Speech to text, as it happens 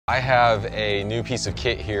I have a new piece of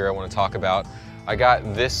kit here I want to talk about. I got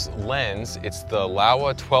this lens. It's the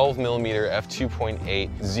Laowa 12mm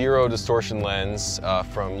f2.8 zero distortion lens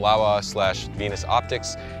from Laowa/Venus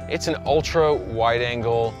Optics. It's an ultra wide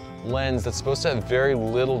angle lens that's supposed to have very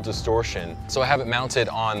little distortion. So I have it mounted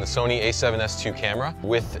on the Sony a7S II camera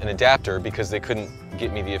with an adapter because they couldn't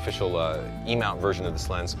get me the official E-mount version of this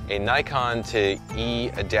lens. A Nikon to E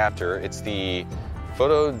adapter. It's the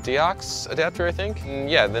Photodiox adapter, I think. And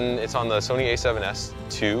yeah, then it's on the Sony a7S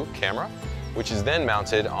II camera, which is then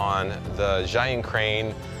mounted on the Zhiyun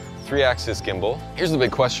Crane 3-axis gimbal. Here's the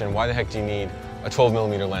big question: why the heck do you need a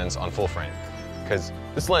 12mm lens on full frame? Because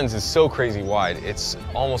this lens is so crazy wide, it's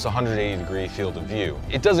almost 180-degree field of view.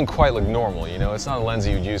 It doesn't quite look normal, you know, it's not a lens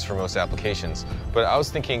that you'd use for most applications. But I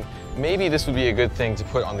was thinking maybe this would be a good thing to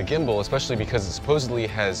put on the gimbal, especially because it supposedly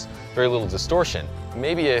has very little distortion.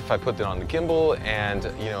 Maybe if I put that on the gimbal and,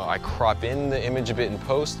 you know, I crop in the image a bit in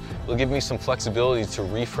post, it'll give me some flexibility to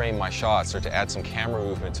reframe my shots or to add some camera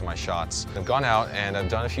movement to my shots. I've gone out and I've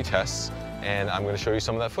done a few tests, and I'm going to show you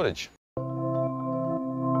some of that footage.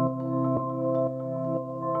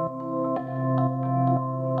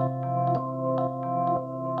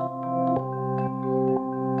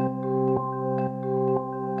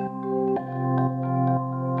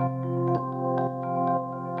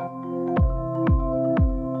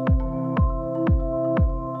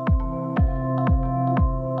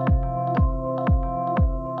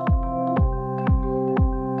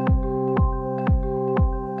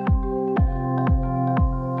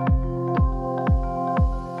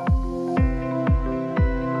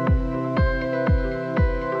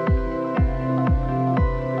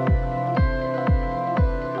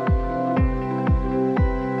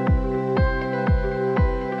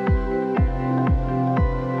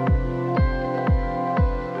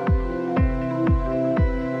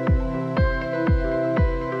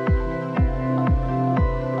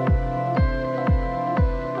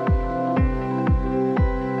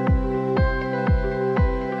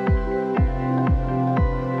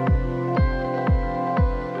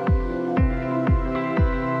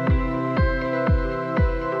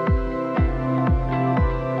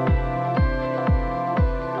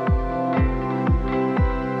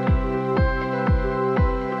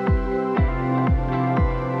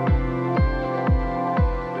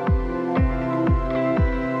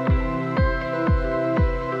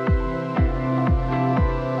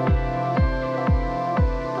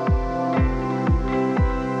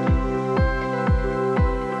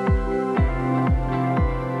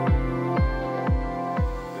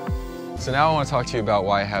 So now I want to talk to you about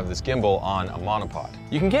why I have this gimbal on a monopod.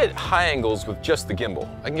 You can get high angles with just the gimbal.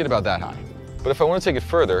 I can get about that high. But if I want to take it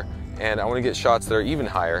further and I want to get shots that are even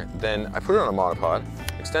higher, then I put it on a monopod,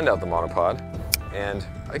 extend out the monopod, and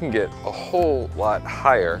I can get a whole lot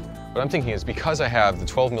higher. What I'm thinking is, because I have the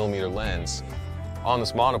 12mm lens on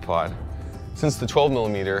this monopod, since the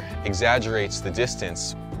 12mm exaggerates the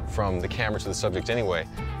distance from the camera to the subject anyway,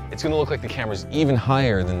 it's going to look like the camera's even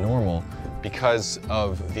higher than normal because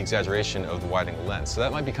of the exaggeration of the wide-angle lens. So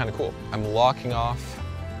that might be kind of cool. I'm locking off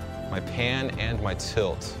my pan and my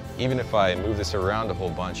tilt. Even if I move this around a whole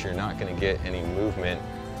bunch, you're not going to get any movement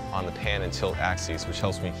on the pan and tilt axes, which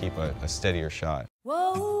helps me keep a steadier shot.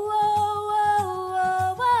 Whoa, whoa,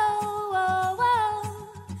 whoa, whoa, whoa, whoa,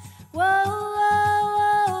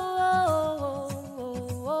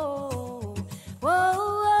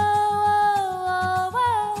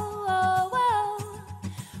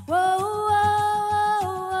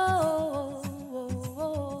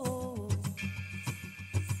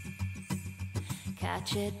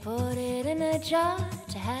 catch it, put it in a jar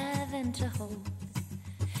to have and to hold,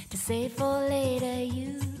 to save for later.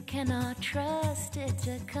 You cannot trust it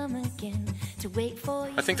to come again, to wait for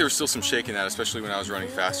you. I think there was still some shake in that, especially when I was running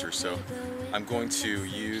faster, so I'm going to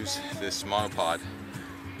use this monopod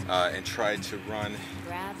and try to run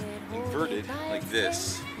inverted like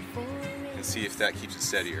this and see if that keeps it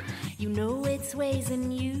steadier. You know its ways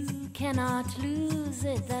and you cannot lose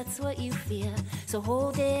it, that's what you fear. So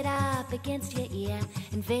hold it up against your ear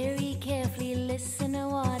and very carefully listen to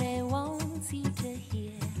what it wants you to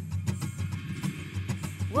hear.